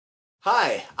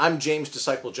Hi, I'm James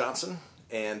Disciple Johnson,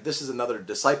 and this is another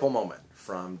Disciple Moment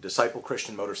from Disciple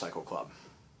Christian Motorcycle Club.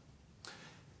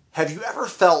 Have you ever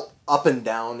felt up and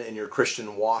down in your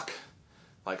Christian walk?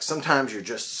 Like sometimes you're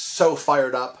just so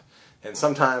fired up, and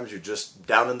sometimes you're just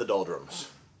down in the doldrums.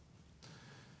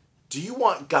 Do you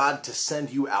want God to send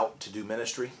you out to do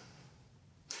ministry?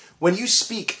 When you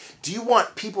speak, do you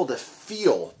want people to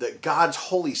feel that God's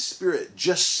Holy Spirit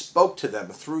just spoke to them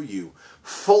through you,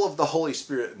 full of the Holy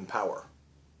Spirit and power?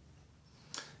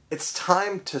 It's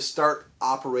time to start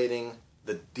operating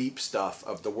the deep stuff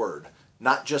of the Word,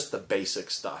 not just the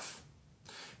basic stuff.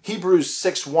 Hebrews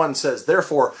 6:1 says,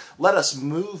 "Therefore, let us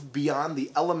move beyond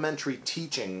the elementary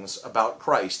teachings about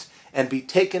Christ and be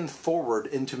taken forward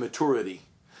into maturity,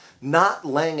 not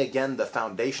laying again the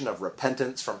foundation of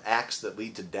repentance from acts that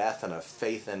lead to death and of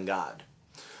faith in God."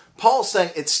 Paul's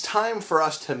saying it's time for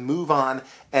us to move on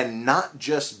and not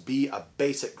just be a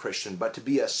basic Christian, but to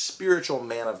be a spiritual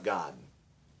man of God.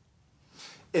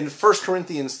 In 1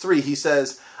 Corinthians 3, he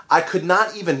says, "I could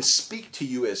not even speak to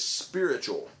you as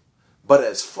spiritual, but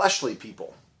as fleshly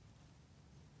people.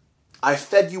 I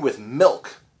fed you with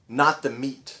milk, not the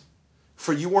meat,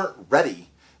 for you weren't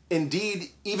ready.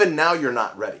 Indeed, even now you're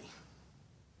not ready."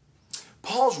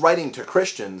 Paul's writing to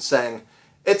Christians saying,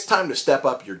 it's time to step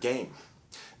up your game.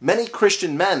 Many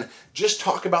Christian men just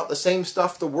talk about the same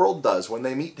stuff the world does when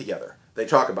they meet together. They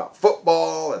talk about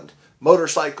football and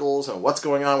motorcycles and what's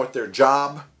going on with their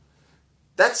job.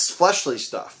 That's fleshly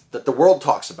stuff that the world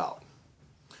talks about.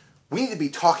 We need to be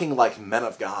talking like men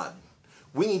of God.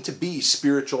 We need to be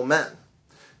spiritual men.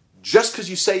 Just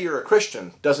because you say you're a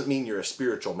Christian doesn't mean you're a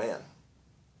spiritual man.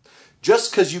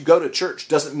 Just because you go to church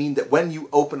doesn't mean that when you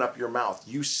open up your mouth,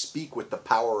 you speak with the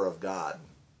power of God.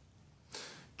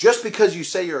 Just because you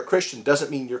say you're a Christian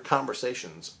doesn't mean your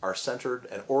conversations are centered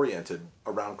and oriented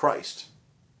around Christ.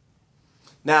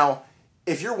 Now,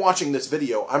 if you're watching this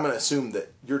video, I'm going to assume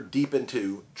that you're deep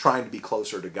into trying to be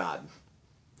closer to God,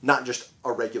 not just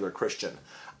a regular Christian.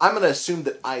 I'm going to assume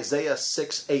that Isaiah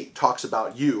 6:8 talks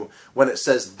about you when it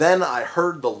says, "Then I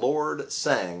heard the Lord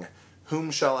saying, 'Whom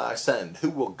shall I send?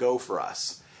 Who will go for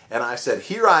us?' And I said,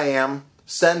 'Here I am,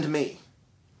 send me.'"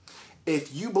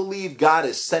 If you believe God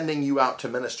is sending you out to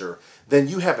minister, then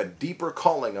you have a deeper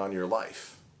calling on your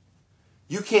life.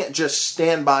 You can't just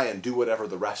stand by and do whatever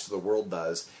the rest of the world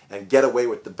does and get away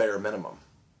with the bare minimum.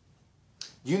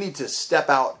 You need to step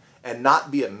out and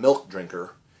not be a milk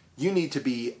drinker. You need to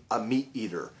be a meat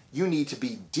eater. You need to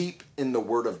be deep in the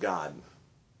Word of God.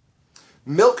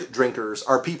 Milk drinkers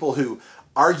are people who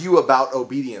argue about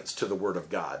obedience to the Word of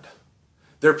God.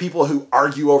 They're people who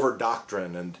argue over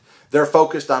doctrine, and they're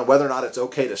focused on whether or not it's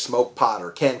okay to smoke pot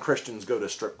or can Christians go to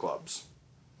strip clubs.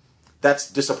 That's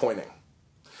disappointing.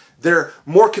 They're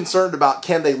more concerned about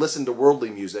can they listen to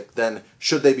worldly music than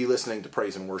should they be listening to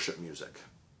praise and worship music.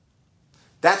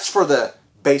 That's for the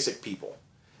basic people.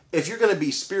 If you're going to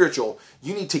be spiritual,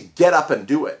 you need to get up and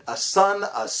do it. A son,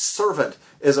 a servant,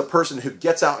 is a person who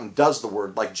gets out and does the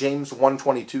word, like James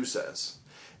 1:22 says.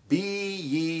 "Be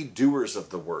ye doers of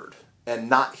the word, and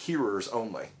not hearers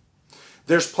only."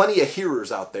 There's plenty of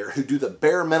hearers out there who do the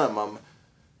bare minimum,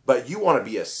 but you want to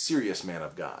be a serious man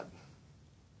of God.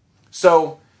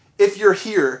 So, if you're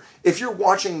here, if you're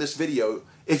watching this video,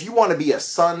 if you want to be a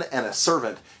son and a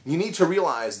servant, you need to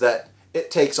realize that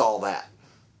it takes all that.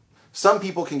 Some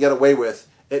people can get away with,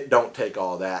 it don't take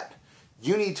all that.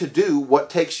 You need to do what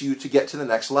takes you to get to the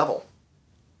next level.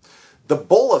 The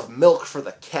bowl of milk for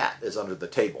the cat is under the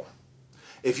table.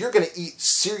 If you're going to eat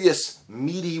serious,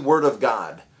 meaty Word of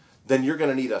God, then you're going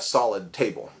to need a solid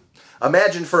table.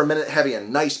 Imagine for a minute having a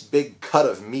nice big cut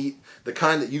of meat, the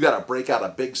kind that you got to break out a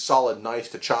big solid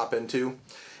knife to chop into.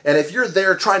 And if you're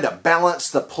there trying to balance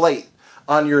the plate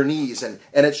on your knees, and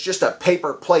it's just a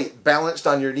paper plate balanced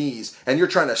on your knees, and you're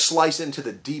trying to slice into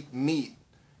the deep meat,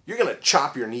 you're going to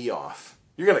chop your knee off.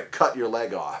 You're going to cut your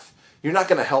leg off. You're not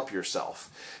going to help yourself.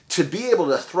 To be able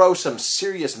to throw some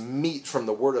serious meat from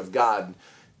the Word of God,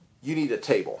 you need a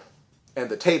table. And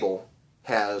the table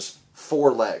has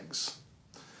 4 legs.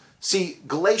 See,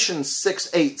 Galatians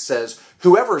 6:8 says,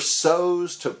 "Whoever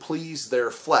sows to please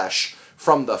their flesh,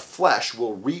 from the flesh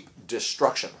will reap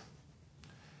destruction."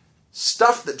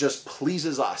 Stuff that just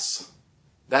pleases us,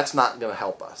 that's not going to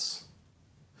help us.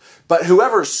 But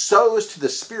whoever sows to the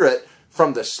Spirit,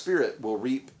 from the Spirit will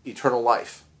reap eternal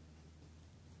life.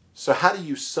 So how do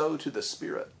you sow to the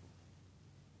Spirit?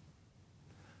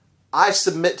 I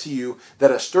submit to you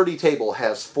that a sturdy table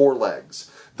has 4 legs.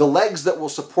 The legs that will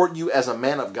support you as a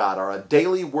man of God are a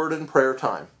daily word and prayer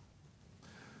time,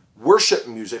 worship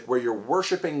music where you're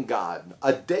worshiping God,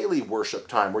 a daily worship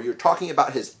time where you're talking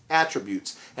about his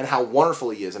attributes and how wonderful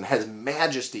he is and his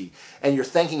majesty, and you're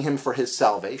thanking him for his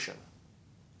salvation.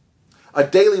 A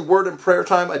daily word and prayer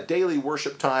time, a daily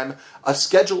worship time, a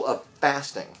schedule of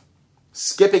fasting,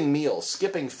 skipping meals,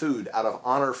 skipping food out of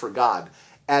honor for God,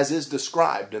 as is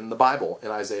described in the Bible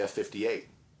in Isaiah 58.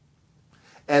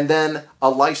 And then a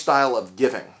lifestyle of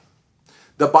giving.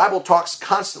 The Bible talks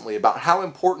constantly about how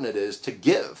important it is to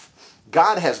give.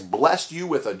 God has blessed you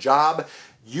with a job.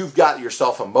 You've got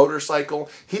yourself a motorcycle.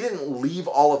 He didn't leave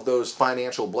all of those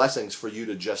financial blessings for you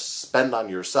to just spend on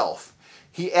yourself.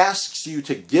 He asks you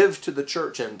to give to the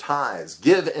church in tithes,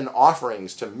 give in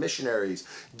offerings to missionaries,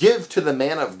 give to the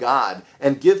man of God,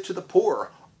 and give to the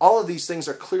poor. All of these things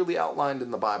are clearly outlined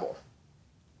in the Bible.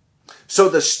 So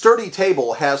the sturdy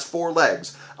table has 4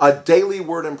 legs: a daily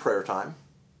word and prayer time,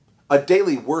 a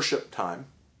daily worship time,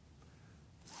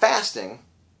 fasting,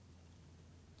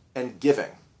 and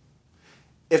giving.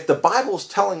 If the Bible's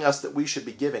telling us that we should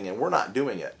be giving and we're not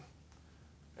doing it,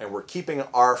 and we're keeping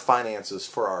our finances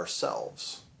for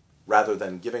ourselves rather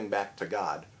than giving back to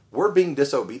God, we're being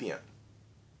disobedient.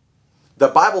 The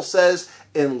Bible says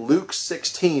in Luke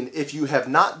 16, if you have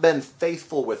not been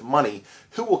faithful with money,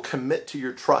 who will commit to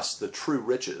your trust the true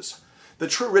riches? The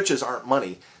true riches aren't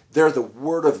money. They're the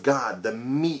Word of God, the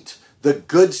meat, the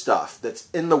good stuff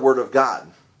that's in the Word of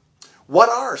God. What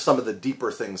are some of the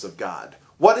deeper things of God?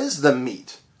 What is the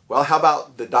meat? Well, how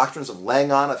about the doctrines of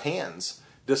laying on of hands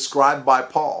described by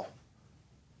Paul?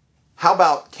 How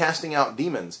about casting out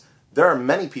demons? There are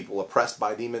many people oppressed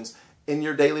by demons in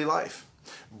your daily life.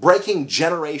 Breaking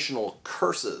generational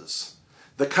curses,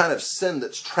 the kind of sin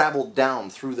that's traveled down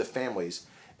through the families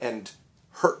and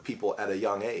hurt people at a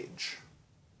young age.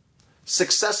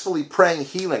 Successfully praying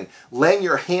healing, laying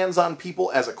your hands on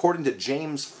people as according to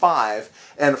James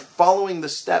 5, and following the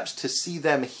steps to see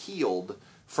them healed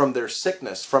from their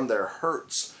sickness, from their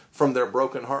hurts, from their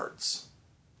broken hearts.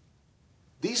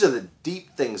 These are the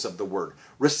deep things of the Word.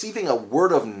 Receiving a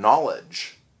word of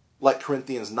knowledge, like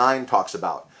Corinthians 9 talks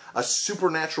about. A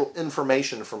supernatural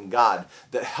information from God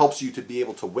that helps you to be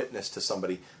able to witness to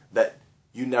somebody that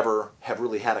you never have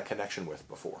really had a connection with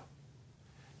before.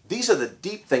 These are the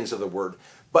deep things of the Word,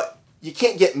 but you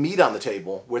can't get meat on the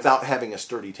table without having a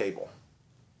sturdy table.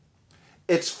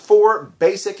 It's 4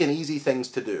 basic and easy things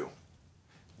to do.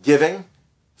 Giving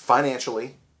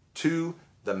financially to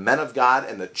the men of God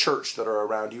and the church that are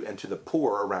around you and to the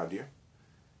poor around you.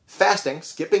 Fasting,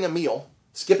 skipping a meal,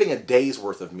 skipping a day's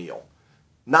worth of meal.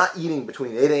 Not eating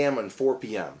between 8 a.m. and 4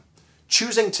 p.m.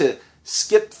 Choosing to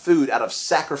skip food out of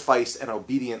sacrifice and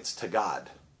obedience to God.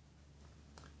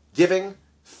 Giving,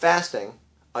 fasting,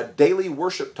 a daily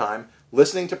worship time,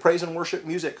 listening to praise and worship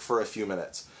music for a few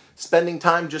minutes. Spending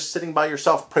time just sitting by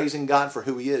yourself praising God for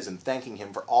who he is and thanking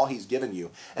him for all he's given you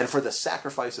and for the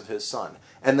sacrifice of his son.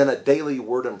 And then a daily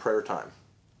word and prayer time.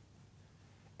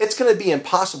 It's going to be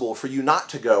impossible for you not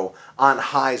to go on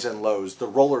highs and lows, the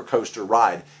roller coaster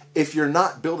ride, if you're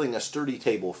not building a sturdy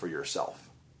table for yourself.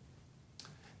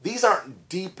 These aren't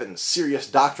deep and serious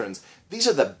doctrines. These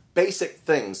are the basic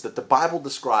things that the Bible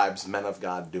describes men of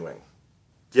God doing.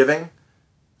 Giving,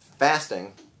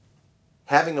 fasting,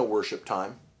 having a worship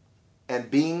time,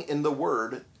 and being in the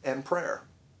Word and prayer.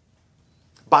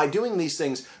 By doing these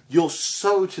things, you'll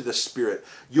sow to the Spirit.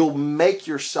 You'll make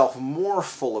yourself more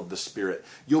full of the Spirit.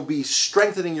 You'll be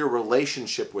strengthening your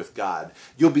relationship with God.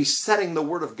 You'll be setting the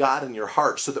Word of God in your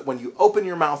heart so that when you open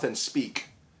your mouth and speak,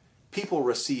 people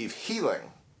receive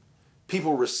healing.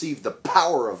 People receive the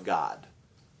power of God,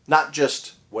 not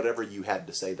just whatever you had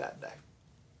to say that day.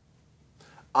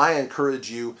 I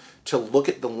encourage you to look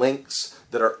at the links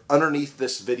that are underneath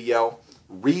this video.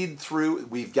 Read through.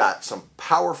 We've got some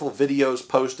powerful videos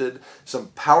posted, some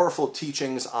powerful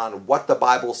teachings on what the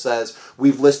Bible says.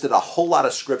 We've listed a whole lot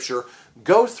of scripture.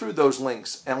 Go through those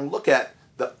links and look at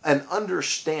and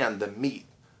understand the meat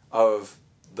of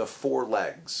the 4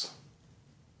 legs.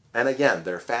 And again,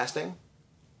 they're fasting,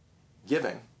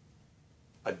 giving,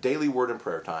 a daily word and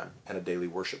prayer time, and a daily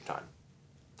worship time.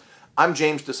 I'm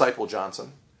James Disciple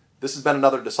Johnson. This has been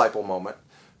another Disciple Moment.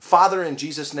 Father, in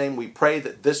Jesus' name, we pray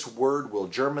that this word will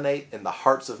germinate in the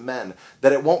hearts of men,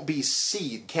 that it won't be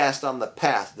seed cast on the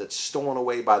path that's stolen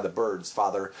away by the birds,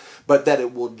 Father, but that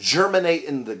it will germinate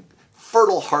in the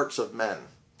fertile hearts of men,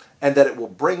 and that it will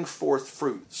bring forth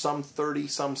fruit, some 30,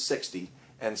 some 60,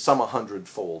 and some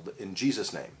 100-fold. In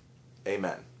Jesus' name,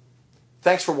 amen.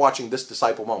 Thanks for watching this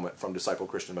Disciple Moment from Disciple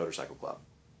Christian Motorcycle Club.